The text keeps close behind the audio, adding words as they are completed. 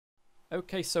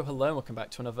Okay, so hello and welcome back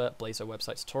to another Blazor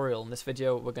website tutorial. In this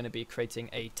video, we're going to be creating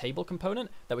a table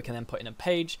component that we can then put in a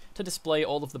page to display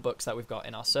all of the books that we've got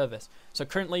in our service. So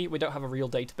currently, we don't have a real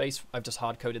database. I've just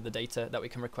hard-coded the data that we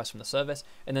can request from the service.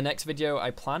 In the next video,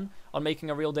 I plan on making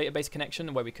a real database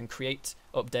connection where we can create,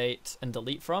 update, and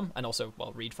delete from, and also,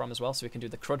 well, read from as well. So we can do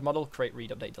the CRUD model, create, read,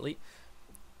 update, delete.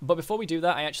 But before we do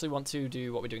that, I actually want to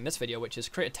do what we're doing in this video, which is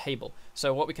create a table.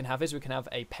 So what we can have is we can have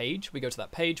a page. We go to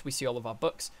that page, we see all of our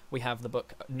books. We have the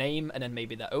book name and then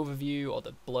maybe the overview or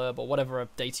the blurb or whatever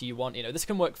data you want. You know, this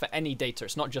can work for any data.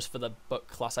 It's not just for the book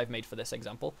class I've made for this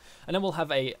example. And then we'll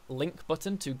have a link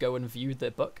button to go and view the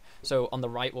book. So on the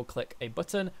right, we'll click a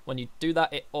button. When you do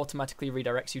that, it automatically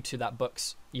redirects you to that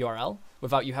book's URL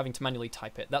without you having to manually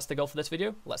type it. That's the goal for this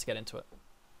video. Let's get into it.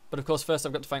 But of course, first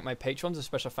I've got to thank my patrons. A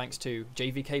special thanks to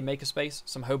JVK Makerspace,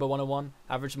 Some Hobo 101,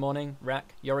 Average Morning,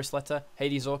 Rack, Yoris Letter,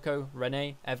 Hades Orko,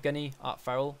 Renee, Evgeny, Art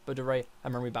Farrell, Buduray,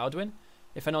 and Marie Baldwin.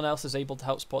 If anyone else is able to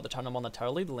help support the channel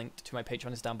monetarily, the link to my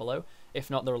Patreon is down below. If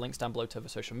not, there are links down below to other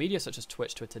social media such as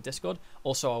Twitch, Twitter, Discord.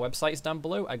 Also, our website is down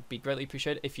below. I'd be greatly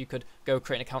appreciated if you could go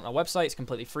create an account on our website. It's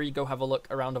completely free. Go have a look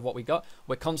around of what we got.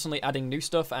 We're constantly adding new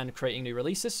stuff and creating new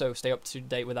releases, so stay up to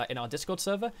date with that in our Discord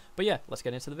server. But yeah, let's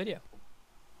get into the video.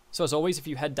 So as always, if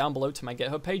you head down below to my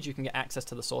GitHub page, you can get access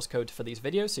to the source code for these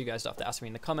videos, so you guys don't have to ask me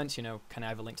in the comments, you know, can I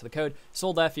have a link to the code? It's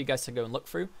all there for you guys to go and look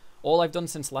through. All I've done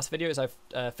since the last video is I've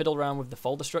fiddled around with the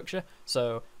folder structure,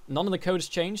 so none of the code has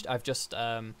changed. I've just,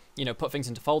 you know, put things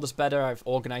into folders better. I've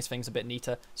organized things a bit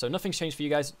neater, so nothing's changed for you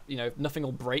guys. You know, nothing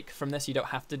will break from this. You don't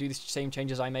have to do the same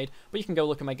changes I made, but you can go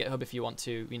look at my GitHub if you want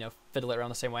to, you know, fiddle it around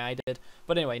the same way I did.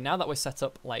 But anyway, now that we're set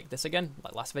up like this again,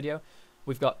 like last video,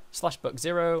 we've got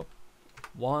 /book0,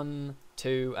 1,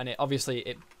 2, and it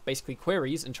basically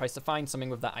queries and tries to find something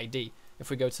with that ID. If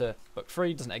we go to book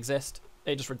 3, doesn't exist,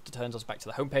 it just returns us back to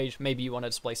the home page. Maybe you want to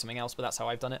display something else, but that's how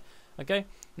I've done it. Okay,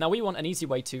 now we want an easy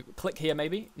way to click here.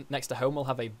 Maybe next to home we'll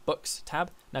have a books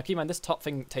tab. Now keep in mind this top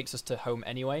thing takes us to home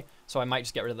anyway, so I might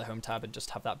just get rid of the home tab and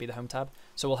just have that be the home tab.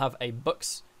 So we'll have a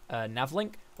books nav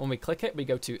link. When we click it, we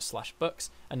go to /books,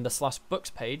 and the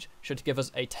 /books page should give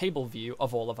us a table view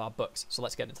of all of our books. So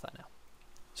let's get into that now.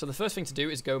 So the first thing to do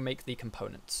is go make the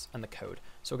components and the code.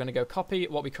 So we're going to go copy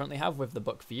what we currently have with the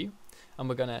book view, and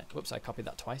we're going to, whoops, I copied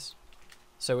that twice.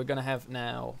 So we're going to have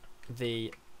now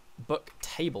the book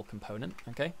table component,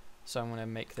 okay? So I'm going to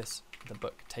make this the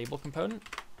book table component,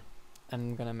 and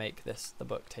I'm going to make this the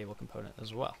book table component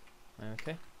as well,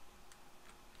 okay?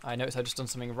 I noticed I just done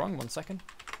something wrong, 1 second.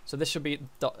 So this should be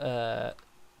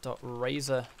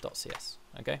 .razor.cs,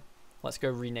 okay? Let's go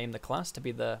rename the class to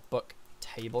be the book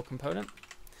table component.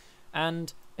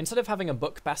 And instead of having a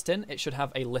book passed in, it should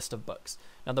have a list of books.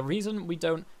 Now the reason we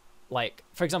don't, like,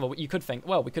 for example, you could think,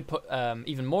 well, we could put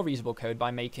even more reusable code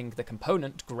by making the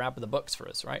component grab the books for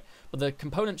us, right? But the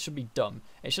component should be dumb.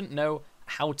 It shouldn't know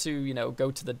how to, you know,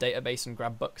 go to the database and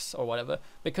grab books or whatever,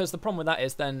 because the problem with that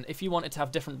is then if you want it to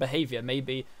have different behavior,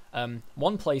 maybe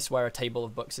one place where a table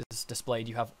of books is displayed,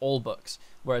 you have all books,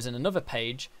 whereas in another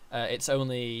page, it's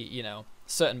only, you know,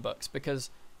 certain books, because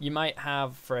you might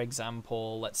have, for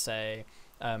example, let's say,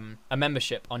 a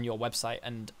membership on your website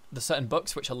and the certain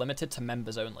books which are limited to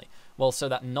members only. Well, so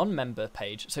that non-member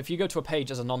page, so if you go to a page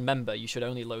as a non-member, you should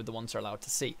only load the ones you're allowed to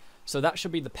see. So that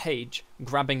should be the page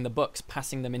grabbing the books,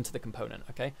 passing them into the component,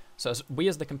 okay? So we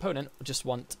as the component just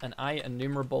want an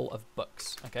enumerable of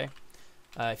books, okay?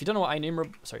 If you don't know what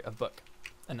of book,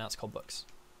 and now it's called books.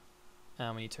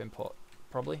 And we need to import,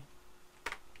 probably.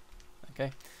 Okay.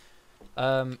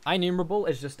 IEnumerable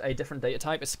is just a different data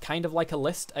type. It's kind of like a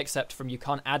list, except from you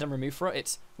can't add and remove for it.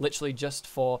 It's literally just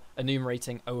for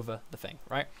enumerating over the thing,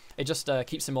 right? It just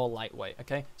keeps it more lightweight,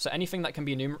 okay? So anything that can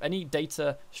be any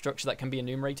data structure that can be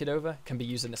enumerated over can be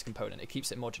used in this component. It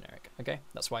keeps it more generic, okay?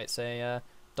 That's why it's a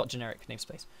 .generic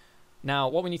namespace. Now,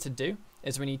 what we need to do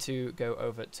is we need to go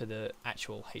over to the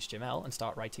actual HTML and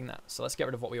start writing that. So let's get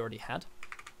rid of what we already had.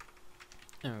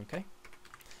 Okay.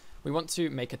 We want to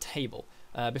make a table.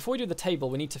 Before we do the table,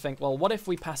 we need to think, well, what if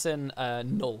we pass in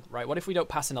null, right? What if we don't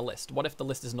pass in a list? What if the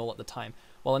list is null at the time?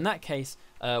 Well, in that case,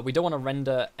 we don't want to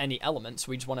render any elements.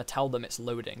 We just want to tell them it's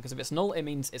loading. Because if it's null, it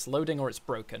means it's loading or it's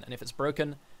broken. And if it's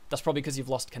broken, that's probably because you've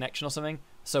lost connection or something.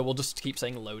 So we'll just keep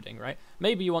saying loading, right?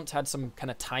 Maybe you want to add some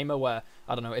kind of timer where,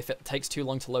 I don't know, if it takes too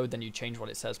long to load, then you change what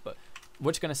it says. But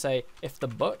we're just going to say, if the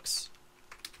books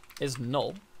is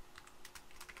null,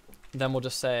 then we'll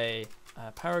just say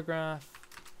paragraph,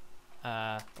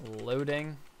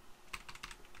 loading.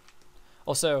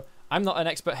 Also, I'm not an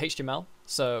expert HTML,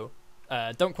 so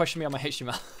don't question me on my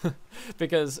HTML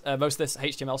because most of this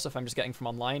HTML stuff I'm just getting from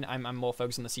online. I'm more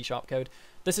focused on the C# code.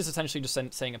 This is essentially just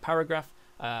saying a paragraph.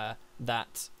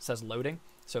 that says loading.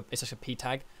 So it's just a p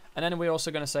tag. And then we're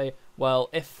also going to say, well,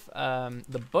 if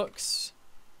the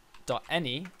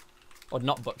books.any, or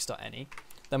not books.any,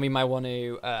 then we might want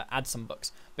to add some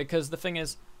books. Because the thing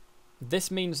is,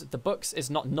 this means the books is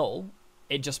not null,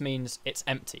 it just means it's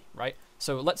empty, right?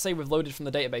 So let's say we've loaded from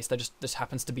the database, there just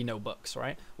happens to be no books,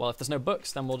 right? Well, if there's no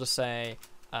books, then we'll just say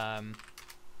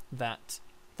that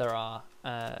there are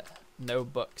no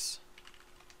books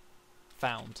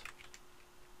found.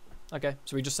 Okay,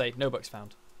 so we just say no books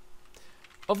found.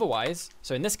 Otherwise,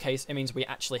 so in this case, it means we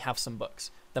actually have some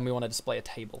books. Then we want to display a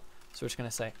table. So we're just going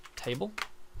to say table.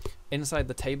 Inside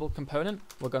the table component,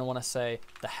 we're going to want to say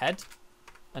the head.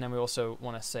 And then we also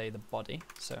want to say the body.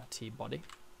 So tBody.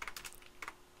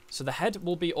 So the head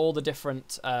will be all the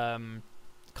different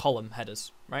column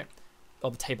headers, right?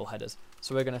 Or the table headers.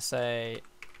 So we're going to say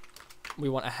we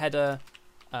want a header.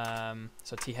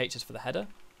 So th is for the header.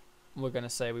 We're going to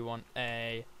say we want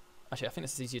a... Actually, I think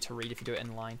this is easier to read if you do it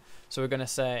in line. So we're going to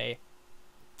say,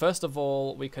 first of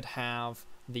all, we could have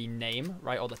the name,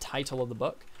 right, or the title of the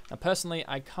book. Now, personally,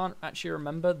 I can't actually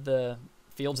remember the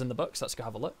fields in the book, so let's go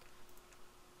have a look.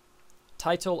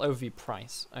 Title, overview,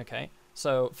 price. Okay,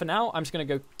 so for now, I'm just going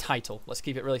to go title. Let's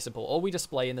keep it really simple. All we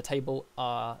display in the table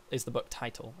is the book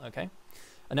title, okay?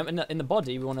 And then in the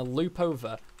body, we want to loop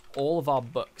over all of our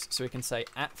books. So we can say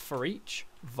at for each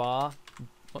var,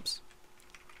 whoops,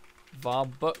 var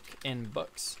book in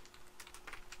books.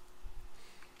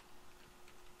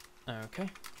 Okay.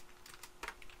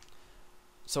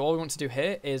 So all we want to do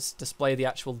here is display the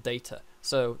actual data.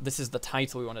 So this is the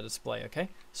title we want to display, okay?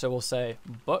 So we'll say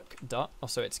book dot, oh,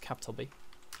 so it's capital B.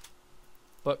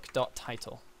 Book dot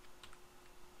title.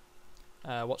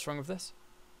 What's wrong with this?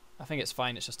 I think it's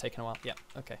fine, it's just taken a while. Yeah,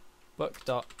 okay. Book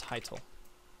dot title.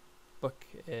 Book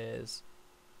is,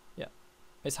 yeah.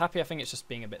 It's happy, I think it's just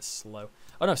being a bit slow.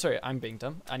 Oh no, sorry, I'm being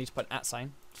dumb. I need to put an @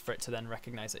 sign for it to then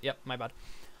recognize it. Yep, my bad.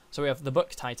 So we have the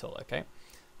book title, okay?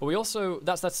 But we also,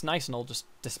 that's nice and all just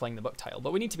displaying the book title,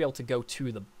 but we need to be able to go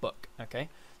to the book, okay?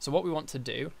 So what we want to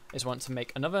do is want to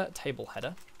make another table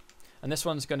header, and this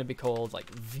one's going to be called like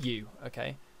view,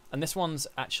 okay? And this one's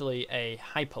actually a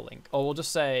hyperlink, or we'll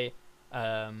just say,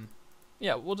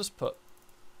 yeah, we'll just put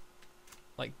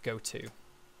like go to.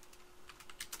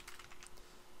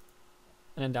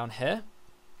 And then down here,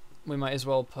 we might as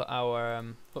well put our,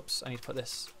 oops, I need to put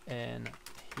this in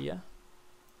here.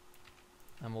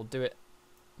 And we'll do it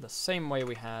the same way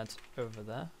we had over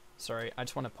there. Sorry, I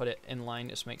just want to put it in line,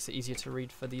 it just makes it easier to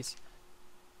read for these.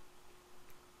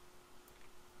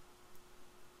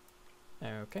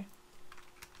 Okay.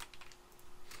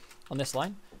 On this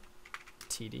line,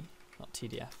 TD, not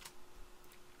TDF.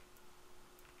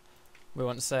 We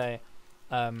want to say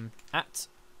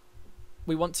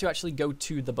we want to actually go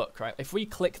to the book, right? If we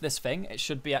click this thing, it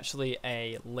should be actually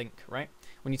a link, right?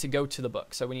 We need to go to the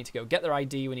book. So we need to go get their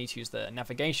ID. We need to use the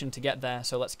navigation to get there.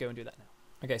 So let's go and do that now.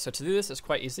 Okay, so to do this, it's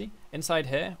quite easy. Inside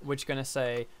here, we're just going to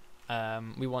say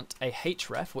we want a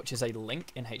href, which is a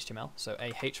link in HTML. So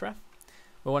a href.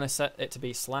 We want to set it to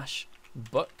be /book/ID.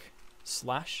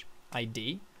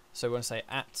 So we want to say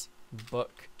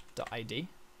 @book.id.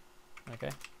 Okay,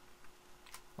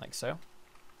 like so.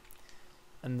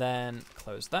 And then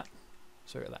close that.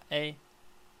 So we got that A.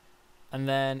 And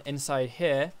then inside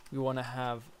here, we want to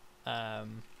have,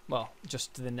 well,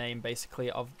 just the name basically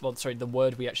of, well, sorry, the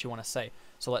word we actually want to say.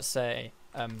 So let's say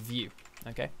view,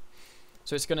 okay?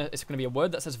 So it's gonna be a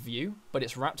word that says view, but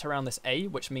it's wrapped around this A,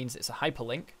 which means it's a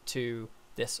hyperlink to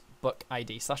this book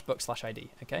ID, /book/ID,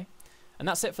 okay? And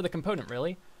that's it for the component,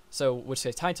 really. So we'll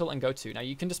say title and go to. Now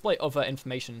you can display other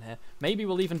information in here. Maybe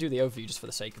we'll even do the overview just for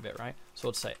the sake of it, right? So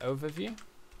we'll say overview.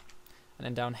 And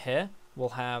then down here, we'll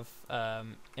have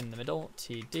in the middle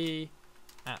td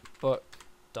 @book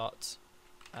dot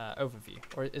overview,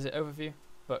 or is it overview?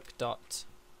 Book dot.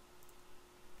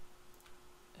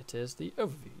 It is the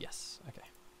overview. Yes. Okay.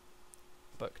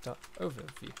 Book dot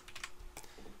overview.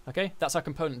 Okay, that's our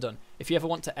component done. If you ever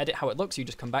want to edit how it looks, you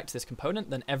just come back to this component.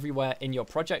 Then everywhere in your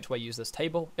project where you use this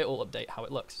table, it will update how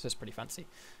it looks. So it's pretty fancy.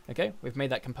 Okay, we've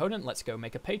made that component. Let's go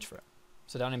make a page for it.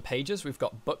 So down in pages, we've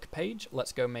got book page.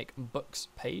 Let's go make books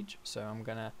page. So I'm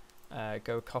gonna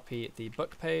go copy the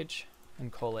book page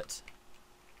and call it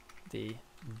the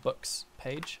books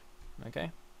page.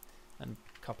 Okay, and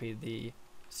copy the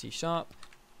C#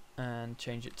 and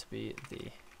change it to be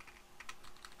the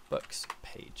books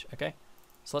page. Okay,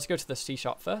 so let's go to the C#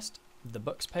 first, the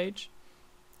books page.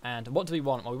 And what do we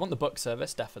want? Well, we want the book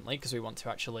service, definitely, because we want to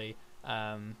actually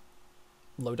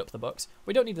load up the books.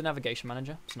 We don't need the navigation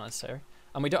manager, it's not necessary.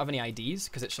 And we don't have any IDs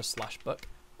because it's just /book.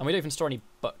 And we don't even store any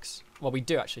books. Well, we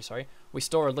do actually, sorry. We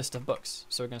store a list of books.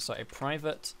 So we're going to start a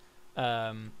private,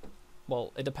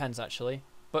 well, it depends actually.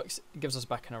 Books gives us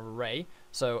back an array.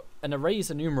 So an array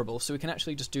is enumerable, so we can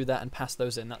actually just do that and pass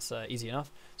those in. That's easy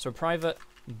enough. So a private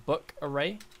book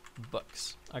array,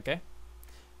 books, okay?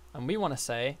 And we want to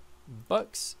say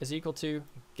books is equal to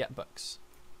get books.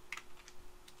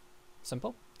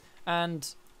 Simple. And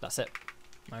that's it.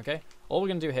 Okay, all we're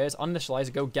going to do here is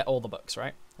uninitialize, go get all the books,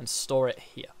 right? And store it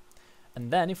here.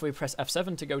 And then if we press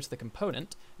F7 to go to the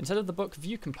component, instead of the book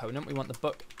view component, we want the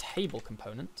book table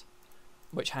component,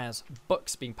 which has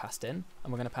books being passed in,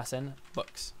 and we're going to pass in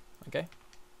books. Okay,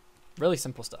 really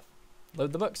simple stuff.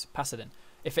 Load the books, pass it in.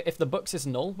 If the books is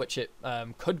null, which it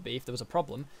could be if there was a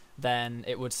problem, then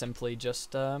it would simply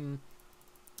just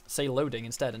say loading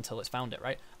instead until it's found it,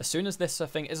 right? As soon as this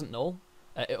thing isn't null,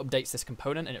 it updates this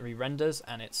component and it re-renders,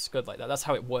 and it's good like that. That's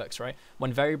how it works, right?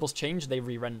 When variables change, they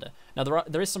re-render. Now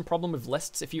there is some problem with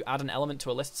lists. If you add an element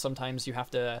to a list, sometimes you have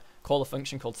to call a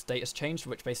function called status changed,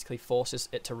 which basically forces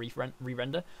it to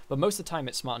re-render. But most of the time,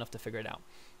 it's smart enough to figure it out.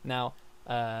 Now,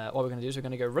 what we're going to do is we're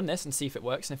going to go run this and see if it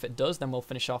works. And if it does, then we'll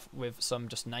finish off with some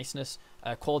just niceness,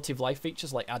 quality of life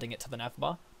features like adding it to the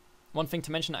navbar. One thing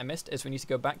to mention that I missed is we need to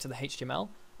go back to the HTML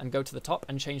and go to the top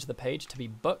and change the page to be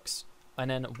books, and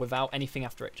then without anything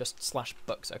after it, just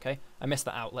 /books, okay? I missed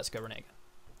that out. Let's go run it again.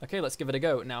 Okay, let's give it a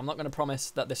go. Now, I'm not going to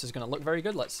promise that this is going to look very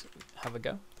good. Let's have a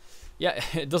go. Yeah,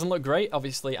 it doesn't look great.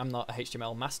 Obviously, I'm not a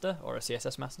HTML master or a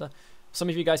CSS master. Some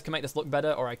of you guys can make this look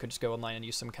better, or I could just go online and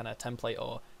use some kind of template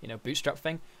or, you know, bootstrap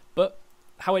thing. But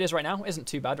how it is right now isn't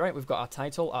too bad, right? We've got our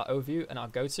title, our overview, and our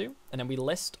go-to, and then we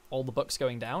list all the books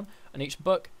going down, and each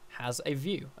book has a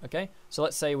view, okay? So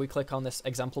let's say we click on this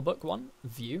example book one,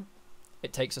 view.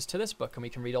 It takes us to this book and we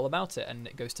can read all about it, and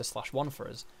it goes to /1 for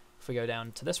us. If we go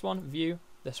down to this one, view,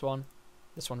 this one,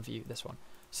 view, this one.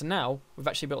 So now we've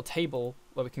actually built a table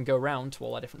where we can go around to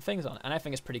all our different things on, and I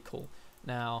think it's pretty cool.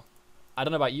 Now, I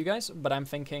don't know about you guys, but I'm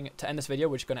thinking to end this video,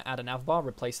 we're just going to add a navbar,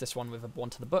 replace this one with a one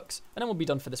to the books, and then we'll be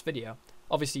done for this video.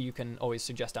 Obviously, you can always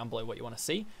suggest down below what you want to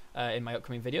see in my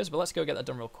upcoming videos, but let's go get that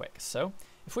done real quick. So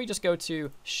if we just go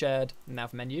to shared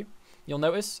nav menu, you'll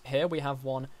notice here we have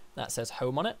one that says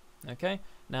home on it. Okay,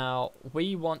 now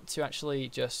we want to actually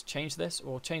just change this,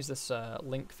 or change this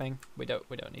link thing. We don't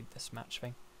need this match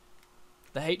thing.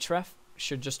 The href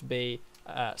should just be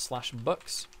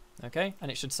 /books, okay,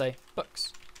 and it should say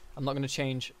books. I'm not going to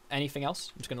change anything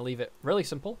else. I'm just going to leave it really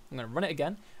simple. I'm going to run it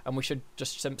again, and we should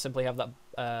just simply have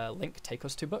that link take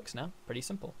us to books now. Pretty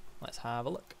simple. Let's have a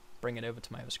look. Bring it over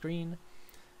to my other screen.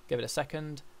 Give it a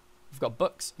second. We've got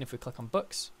books, and if we click on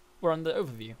books, we're on the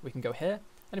overview. We can go here.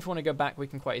 And if we want to go back, we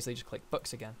can quite easily just click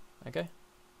books again, okay?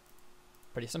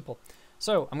 Pretty simple.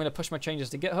 So I'm going to push my changes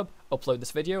to GitHub, upload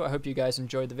this video. I hope you guys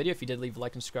enjoyed the video. If you did, leave a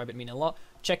like and subscribe. It'd mean a lot.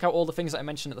 Check out all the things that I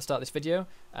mentioned at the start of this video.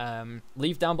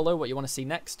 Leave down below what you want to see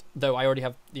next, though I already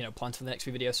have, you know, plans for the next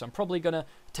few videos, so I'm probably going to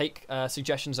take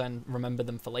suggestions and remember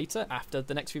them for later after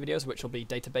the next few videos, which will be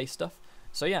database stuff.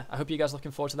 So yeah, I hope you guys are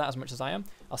looking forward to that as much as I am.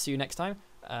 I'll see you next time,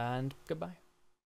 and goodbye.